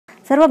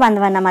सर्व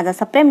बांधवांना माझा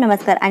सप्रेम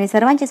नमस्कार आणि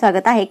सर्वांचे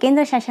स्वागत आहे।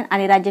 केंद्र शासन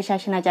आणि राज्य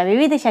शासनाच्या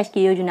विविध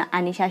शासकीय योजना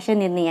आणि शासन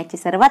निर्णय याची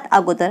सर्वात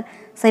अगोदर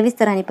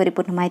सविस्तर आणि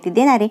परिपूर्ण माहिती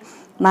देणारे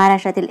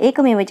महाराष्ट्रातील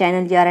एकमेव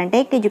channel G R and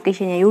take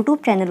education या यूट्यूब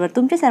चॅनलवर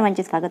तुमचे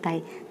सर्वांचे स्वागत आहे।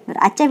 तर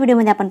आजच्या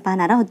व्हिडिओमध्ये आपण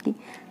पाहणार आहोत की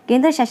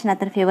केंद्र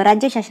शासनातर्फे व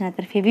राज्य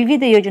शासनातर्फे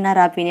विविध योजना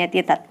राबविण्यात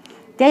येतात।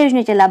 त्या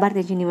योजनेच्या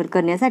लाभार्थ्यांची निवड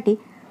करण्यासाठी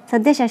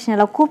सध्या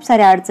शासनाला खूप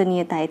साऱ्या अडचणी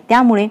येत आहेत।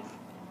 त्यामुळे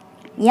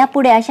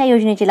यापुढे अशा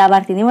योजनेचे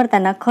लाभार्थी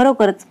निवडताना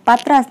खरोखरच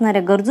पात्र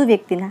असणाऱ्या गरजू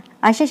व्यक्तींना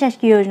अशा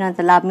शासकीय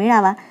योजनांचा लाभ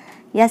मिळावा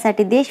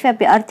यासाठी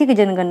देशव्यापी आर्थिक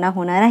जनगणना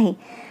होणार आहे।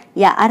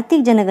 या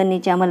आर्थिक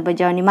जनगणनेची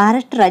अंमलबजावणी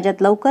महाराष्ट्र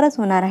राज्यात लवकरच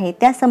होणार आहे।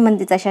 त्या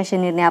संबंधीचा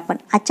शासन निर्णय आपण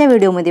आजच्या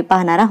व्हिडिओमध्ये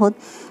पाहणार आहोत।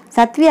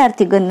 7वी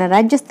आर्थिक गणना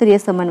राज्यस्तरीय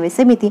समन्वय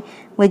समिती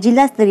व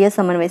जिल्हास्तरीय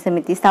समन्वय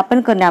समिती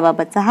स्थापन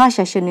करण्याबाबतचा हा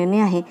शासन निर्णय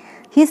आहे।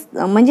 ही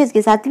म्हणजेच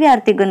की 7वी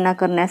आर्थिक गणना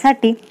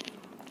करण्यासाठी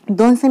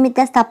 2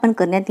 समित्या स्थापन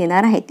करण्यात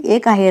येणार आहेत।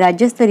 एक आहे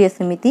राज्यस्तरीय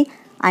समिती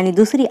आणि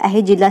दुसरी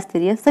आहे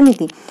जिल्हास्तरीय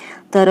समिती।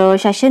 तर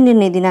शासन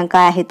निर्णय दिनांक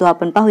काय आहे तो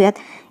आपण पाहूयात।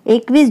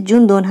 21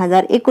 जून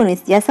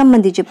 2019 या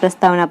संबंधीची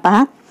प्रस्तावना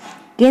पहा।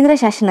 केंद्र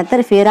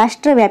शासनातर्फे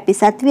राष्ट्रव्यापी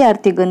 7वी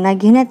आर्थिक गणना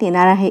घेण्यात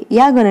येणार आहे।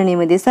 या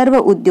गणनेमध्ये सर्व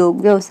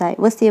उद्योग, व्यवसाय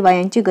व सेवा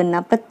यांची गणना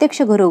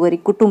प्रत्यक्ष घरोघरी,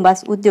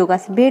 कुटुंबास,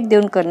 उद्योगास भेट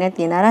देऊन करण्यात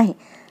येणार आहे।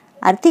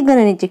 आर्थिक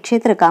गणनेचे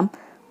क्षेत्रकाम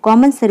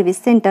common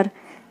service centre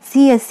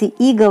CSC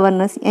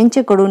e-governance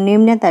यांच्याकडून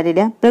नेमण्यात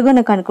आलेल्या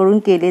प्रगणकांकडून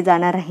केले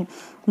जाणार आहे।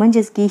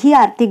 म्हणजेच की ही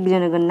आर्थिक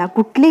जनगणना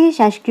कुठलेही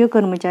शासकीय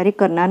कर्मचारी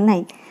करणार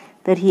नाहीत।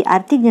 तर ही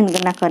आर्थिक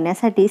जनगणना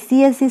करण्यासाठी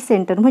CSC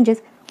सेंटर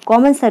म्हणजेच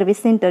कॉमन सर्व्हिस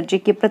सेंटर जे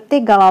की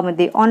प्रत्येक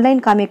गावामध्ये ऑनलाईन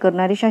कामे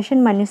करणारी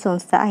शासनमान्य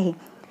संस्था आहे।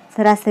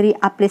 सरासरी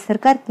आपले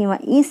सरकार किंवा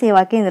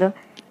ई-सेवा केंद्र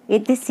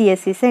येथे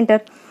CSC सेंटर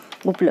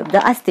उपलब्ध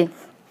असते।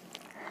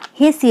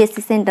 हे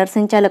CSC सेंटर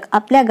संचालक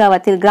आपल्या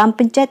गावातील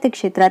ग्रामपंचायत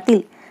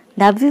क्षेत्रातील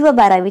 10वी व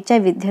 12वीच्या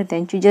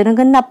विद्यार्थ्यांची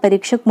जनगणना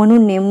परीक्षक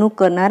म्हणून नेमणूक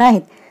करणार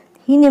आहेत।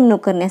 ही नेमणूक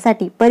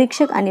करण्यासाठी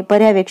परीक्षक आणि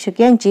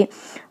पर्यवेक्षक यांची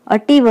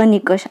अटी व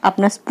निकष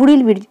आपणास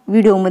पुढील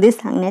व्हिडिओमध्ये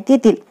सांगण्यात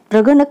येतील।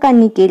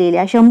 प्रगणकांनी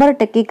केलेल्या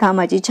 100%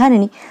 कामाची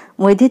छाननी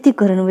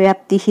वैधतीकरण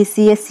व्याप्ती ही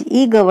CSC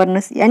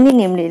ई-गव्हर्नन्स यांनी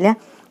नेमलेल्या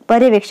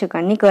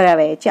पर्यवेक्षकांनी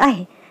करावयाची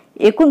आहे।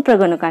 एकूण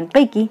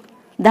प्रगणकांपैकी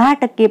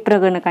 10%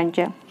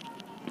 प्रगणकांच्या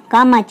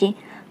कामाचे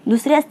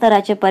दुसऱ्या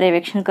स्तराचे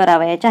पर्यवेक्षण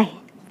करावयाचे आहे।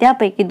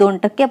 त्यापैकी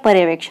 2%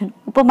 पर्यवेक्षण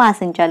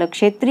उपमहासंचालक,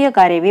 क्षेत्रीय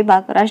कार्य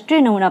विभाग, राष्ट्रीय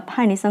नमुना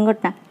पाहणी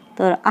संघटना,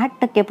 तर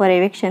 8%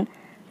 पर्यवेक्षण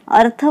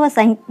अर्थ व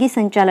सांख्यिकी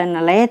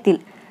संचालनालयातील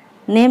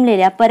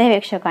नेमलेल्या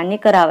पर्यवेक्षकांनी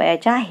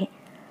करावयाचे आहे।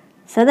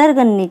 सदर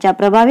गणनेच्या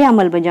प्रभावी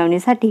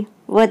अंमलबजावणीसाठी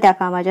व त्या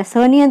कामाच्या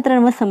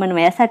सहनियंत्रण व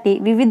समन्वयासाठी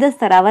विविध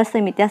स्तरावर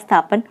समित्या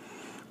स्थापन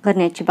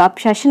करण्याची बाब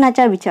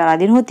शासनाच्या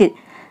विचाराधीन होतील।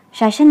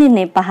 शासन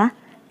निर्णय पहा।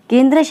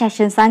 केंद्र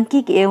शासन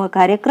सांख्यिकी एवं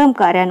कार्यक्रम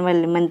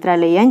कार्यान्वयन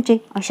मंत्रालय यांचे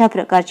अशा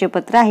प्रकारचे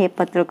पत्र आहे।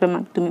 पत्र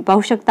क्रमांक तुम्ही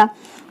पाहू शकता।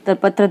 तर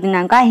पत्र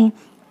दिनांक आहे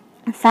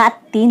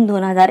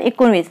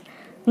 7/3/2019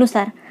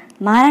 नुसार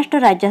महाराष्ट्र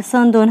राज्यात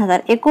सन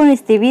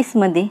 2019 ते 20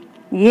 मध्ये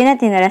घेण्यात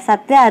येणाऱ्या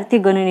 7व्या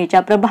आर्थिक गणनेच्या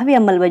प्रभावी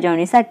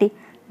अंमलबजावणीसाठी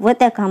व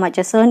त्या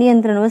कामाच्या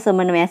सहनियंत्रण व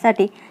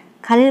समन्वयासाठी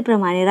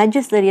खालीलप्रमाणे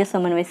राज्यस्तरीय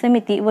समन्वय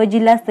समिती व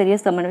जिल्हास्तरीय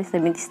समन्वय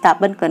समिती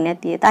स्थापन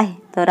करण्यात येत आहे।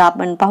 तर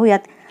आपण पाहूयात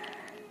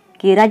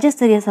की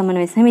राज्यस्तरीय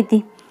समन्वय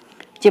समिती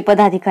चे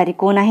पदाधिकारी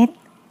कोण आहेत।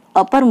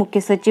 अपर मुख्य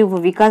सचिव व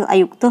विकास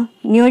आयुक्त,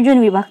 नियोजन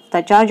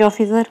विभागाचा चार्ज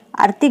ऑफिसर,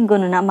 आर्थिक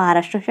गणना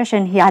महाराष्ट्र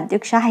शासन हे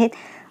अध्यक्ष आहेत।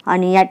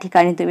 आणि या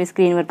ठिकाणी तुम्ही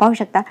स्क्रीनवर पाहू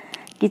शकता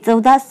की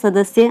 14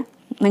 सदस्य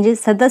म्हणजे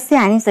सदस्य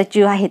आणि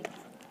सचिव आहेत।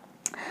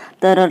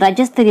 तर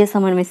राज्यस्तरीय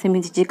समन्वय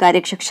समितीची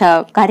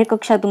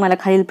कार्यकक्षा तुम्हाला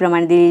खालील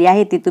प्रमाणे दिलेली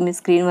आहे, ती तुम्ही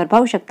स्क्रीनवर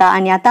पाहू शकता।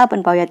 आणि आता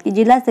आपण पाहूयात की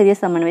जिल्हास्तरीय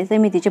समन्वय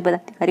समितीचे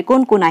पदाधिकारी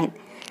कोण कोण आहेत।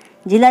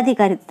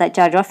 जिल्हाधिकारीचा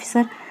चार्ज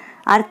ऑफिसर,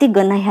 आर्थिक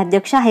गणना हे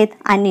अध्यक्ष आहेत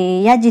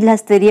आणि या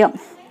जिल्हास्तरीय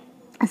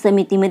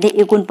समितीमध्ये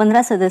एकूण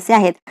 15 सदस्य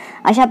आहेत।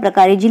 अशा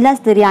प्रकारे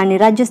जिल्हास्तरीय आणि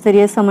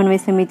राज्यस्तरीय समन्वय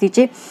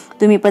समितीचे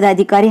तुम्ही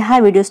पदाधिकारी हा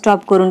व्हिडिओ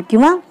स्टॉप करून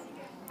किंवा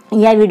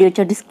या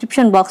व्हिडिओच्या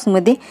डिस्क्रिप्शन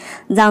बॉक्समध्ये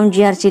जाऊन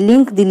GRची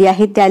लिंक दिली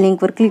आहे त्या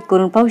लिंकवर क्लिक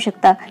करून पाहू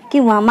शकता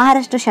किंवा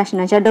महाराष्ट्र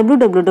शासनाच्या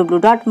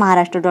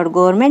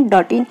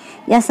www.maharashtrat.government.in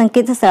या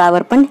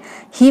संकेतस्थळावर पण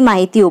ही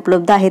माहिती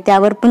उपलब्ध आहे,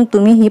 त्यावर पण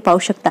तुम्ही ही पाहू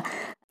शकता।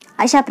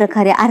 अशा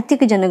प्रकारे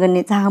आर्थिक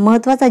जनगणनेचा हा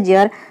महत्त्वाचा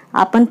GR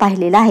आपण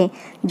पाहिलेला आहे।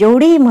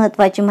 जेवढीही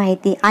महत्त्वाची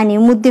माहिती आणि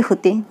मुद्दे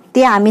होते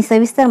ते आम्ही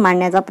सविस्तर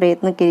मांडण्याचा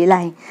प्रयत्न केलेला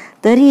आहे।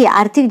 तरीही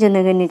आर्थिक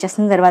जनगणनेच्या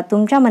संदर्भात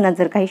तुमच्या मनात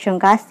जर काही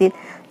शंका असतील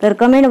तर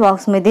कमेंट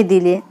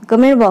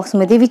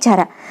बॉक्समध्ये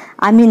विचारा,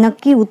 आम्ही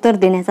नक्की उत्तर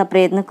देण्याचा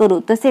प्रयत्न करू।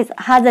 तसेच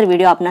हा जर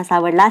व्हिडिओ आपणास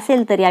आवडला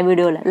असेल तर या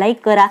व्हिडिओला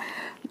लाईक करा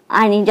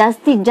आणि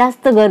जास्तीत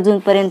जास्त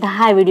गरजूंपर्यंत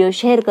हा व्हिडिओ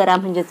शेअर करा,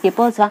 म्हणजेच की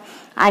पोहोचवा।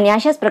 आणि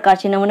अशाच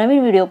प्रकारचे नवनवीन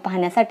व्हिडिओ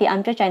पाहण्यासाठी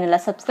आमच्या चॅनलला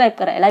सबस्क्राईब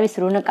करायला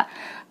विसरू नका।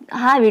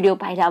 हा व्हिडिओ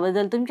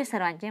पाहिल्याबद्दल तुमचे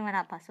सर्वांचे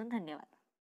मनापासून धन्यवाद।